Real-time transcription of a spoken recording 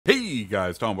Hey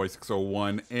guys,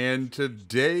 Tomboy601, and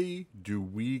today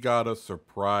we got a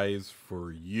surprise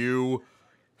for you.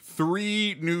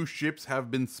 3 new ships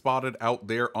have been spotted out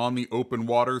there on the open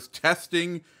waters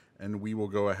testing, and we will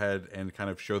go ahead and kind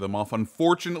of show them off.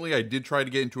 Unfortunately, I did try to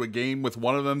get into a game with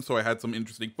one of them, so I had some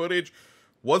interesting footage.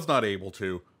 Was not able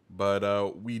to,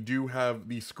 but we do have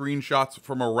the screenshots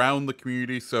from around the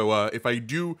community, so if I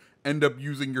do end up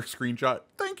using your screenshot,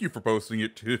 thank you for posting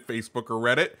it to Facebook or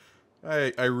Reddit.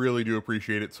 I really do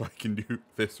appreciate it so I can do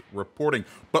this reporting.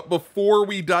 But before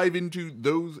we dive into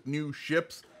those new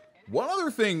ships, one other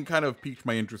thing kind of piqued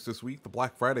my interest this week, the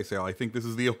Black Friday sale. I think this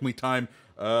is the only time,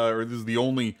 or this is the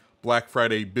only Black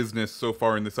Friday business so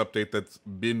far in this update that's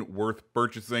been worth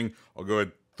purchasing. I'll go ahead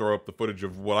and throw up the footage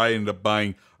of what I ended up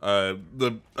buying. I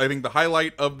think the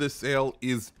highlight of this sale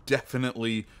is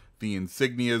definitely the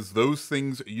insignias. Those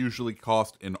things usually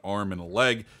cost an arm and a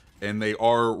leg, and they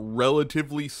are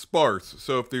relatively sparse.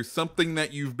 So if there's something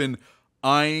that you've been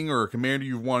eyeing or a commander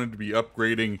you've wanted to be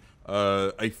upgrading,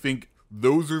 I think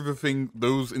those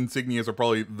insignias are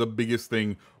probably the biggest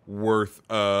thing worth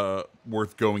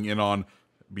going in on.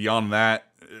 Beyond that,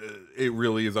 it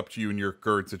really is up to you in your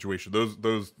current situation.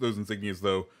 Those insignias,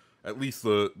 though, at least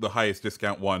the highest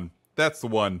discount one, that's the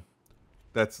one.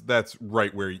 That's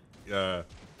right where that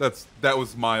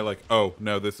was my like, oh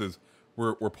no, this is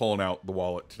we're pulling out the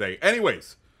wallet today.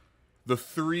 Anyways, the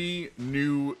 3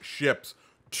 new ships,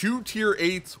 2 tier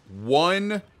 8s,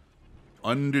 1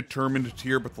 undetermined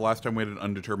tier, but the last time we had an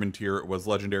undetermined tier, it was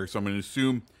legendary, so I'm going to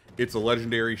assume it's a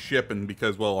legendary ship, and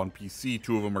because, well, on PC,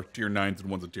 2 of them are tier 9s and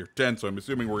one's a tier 10, so I'm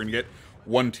assuming we're going to get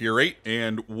 1 tier 8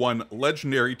 and 1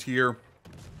 legendary tier.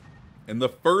 And the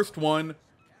first one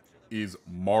is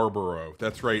Marlborough.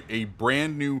 That's right, a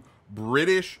brand new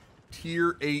British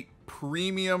tier 8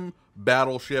 premium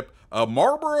battleship.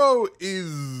 Marlborough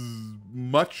is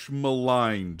much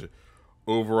maligned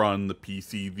over on the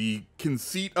PC. The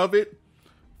conceit of it,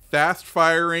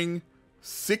 fast-firing,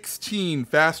 16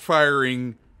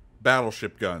 fast-firing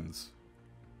battleship guns.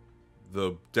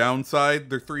 The downside,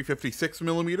 they're 356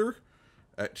 millimeter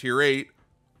at tier 8.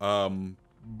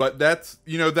 But that's,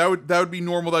 you know, that would be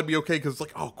normal. That'd be okay, because it's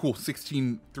like, oh, cool,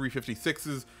 16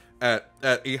 356s at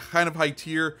a kind of high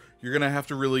tier. You're gonna have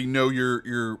to really know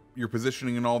your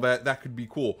positioning and all that. That could be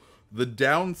cool. The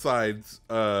downsides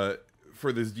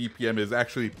for this DPM is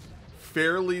actually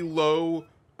fairly low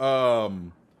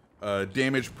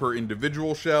damage per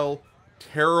individual shell,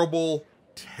 terrible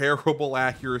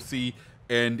accuracy,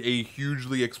 and a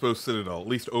hugely exposed citadel, at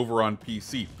least over on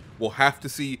PC. We'll have to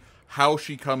see how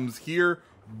she comes here,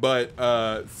 but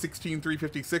 16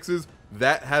 356s,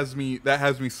 that has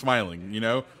me smiling, you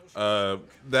know?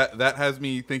 That has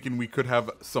me thinking we could have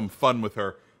some fun with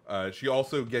her. She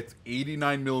also gets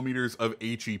 89 millimeters of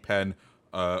HE pen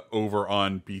over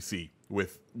on PC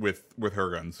with her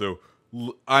gun. So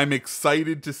I'm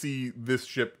excited to see this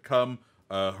ship come.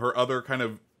 Her other kind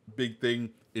of big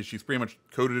thing is she's pretty much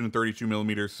coated in 32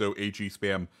 millimeters, so HE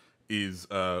spam is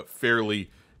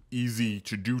fairly easy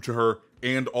to do to her,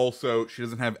 and also she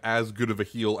doesn't have as good of a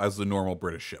heel as the normal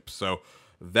British ships. So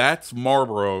that's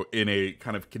Marlborough in a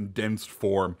kind of condensed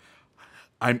form.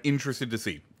 I'm interested to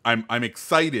see. I'm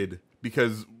excited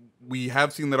because we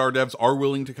have seen that our devs are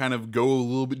willing to kind of go a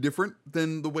little bit different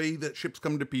than the way that ships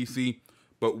come to PC,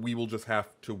 but we will just have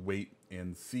to wait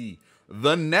and see.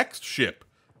 The next ship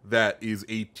that is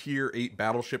a tier 8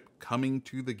 battleship coming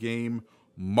to the game,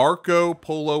 Marco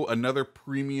Polo, another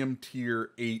premium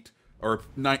tier 8, or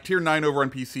tier 9 over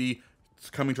on PC. It's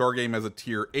coming to our game as a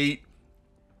tier 8.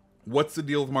 What's the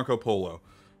deal with Marco Polo?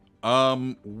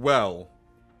 Well,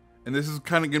 and this is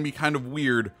kind of going to be kind of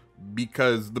weird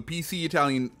because the PC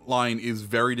Italian line is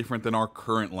very different than our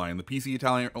current line. The PC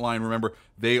Italian line, remember,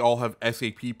 they all have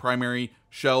SAP primary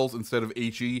shells instead of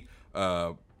HE,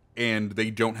 and they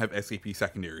don't have SAP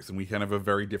secondaries, and we kind of have a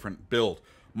very different build.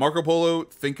 Marco Polo,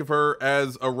 think of her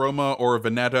as a Roma or a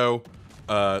Veneto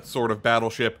sort of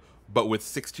battleship, but with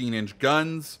 16-inch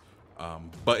guns.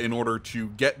 But in order to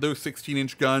get those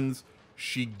 16-inch guns,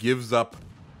 she gives up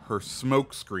her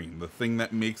smoke screen, the thing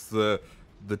that makes the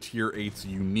tier 8s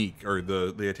unique, or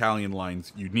the Italian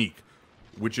lines unique,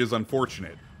 which is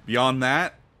unfortunate. Beyond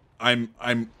that, I'm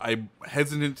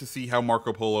hesitant to see how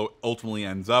Marco Polo ultimately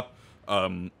ends up.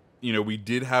 You know, we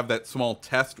did have that small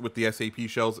test with the SAP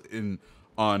shells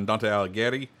on Dante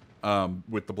Alighieri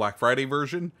with the Black Friday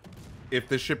version. If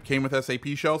this ship came with SAP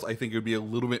shells, I think it would be a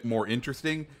little bit more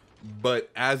interesting. But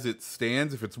as it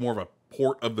stands, if it's more of a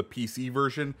port of the PC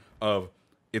version of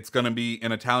it's going to be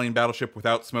an Italian battleship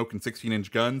without smoke and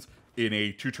 16-inch guns in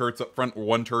a 2 turrets up front,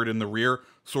 1 turret in the rear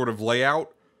sort of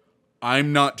layout,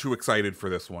 I'm not too excited for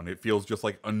this one. It feels just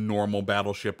like a normal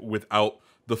battleship without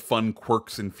the fun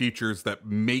quirks and features that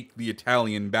make the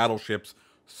Italian battleships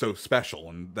so special.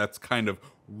 And that's kind of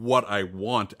what I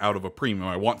want out of a premium.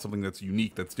 I want something that's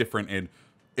unique, that's different, and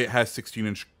it has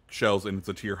 16-inch shells and it's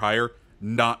a tier higher.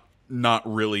 Not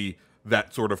really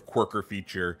that sort of quirk or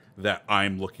feature that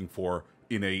I'm looking for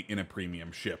in a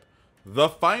premium ship. The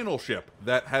final ship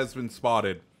that has been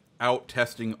spotted out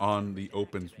testing on the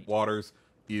open waters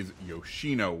is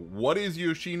Yoshino. What is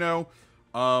Yoshino?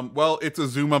 Well, it's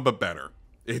Azuma but better.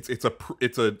 It's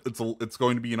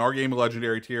going to be in our game a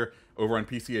legendary tier, over on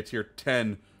PC a tier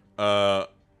 10,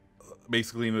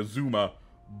 basically an Azuma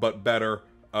but better.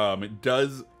 It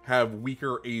does have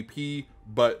weaker AP,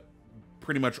 but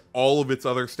pretty much all of its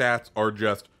other stats are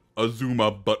just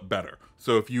Azuma but better.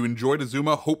 So if you enjoyed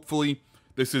Azuma, hopefully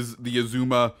this is the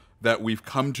Azuma that we've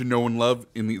come to know and love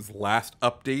in these last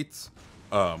updates.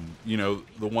 You know,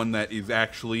 the one that is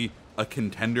actually a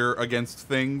contender against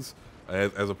things,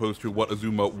 as opposed to what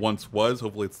Azuma once was.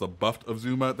 Hopefully it's the buffed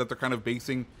Azuma that they're kind of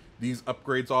basing these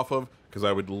upgrades off of, because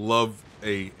I would love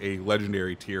a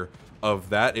legendary tier of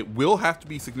that. It will have to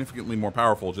be significantly more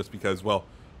powerful just because, well,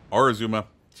 our Azuma,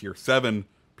 tier 7,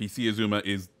 PC Azuma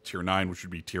is tier 9, which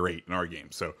would be tier 8 in our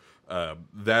game. So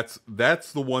that's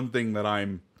the one thing that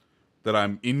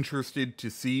I'm interested to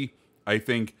see. I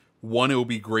think, one, it will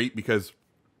be great because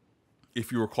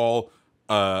if you recall,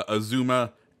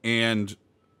 Azuma and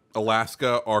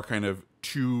Alaska are kind of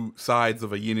two sides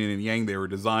of a yin and yang. They were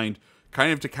designed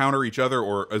kind of to counter each other,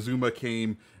 or Azuma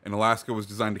came and Alaska was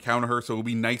designed to counter her. So it would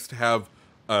be nice to have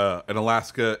an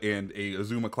Alaska and a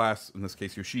Azuma class, in this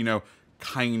case Yoshino,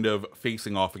 kind of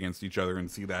facing off against each other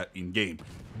and see that in game.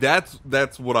 That's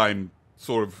what I'm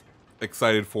sort of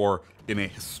excited for in a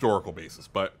historical basis,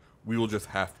 but we will just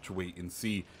have to wait and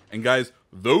see. And guys,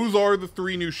 those are the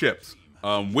 3 new ships.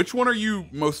 Which one are you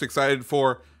most excited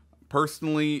for?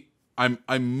 Personally, my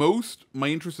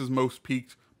interest is most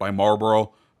piqued by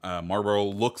Marlboro. Marlboro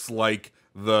looks like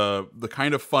the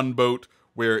kind of fun boat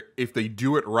where if they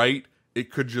do it right,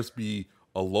 it could just be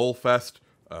a lull fest.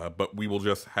 But we will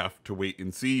just have to wait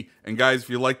and see. And guys, if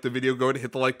you liked the video, go ahead and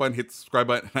hit the like button, hit the subscribe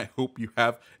button, and I hope you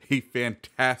have a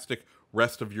fantastic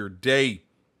rest of your day.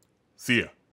 See ya.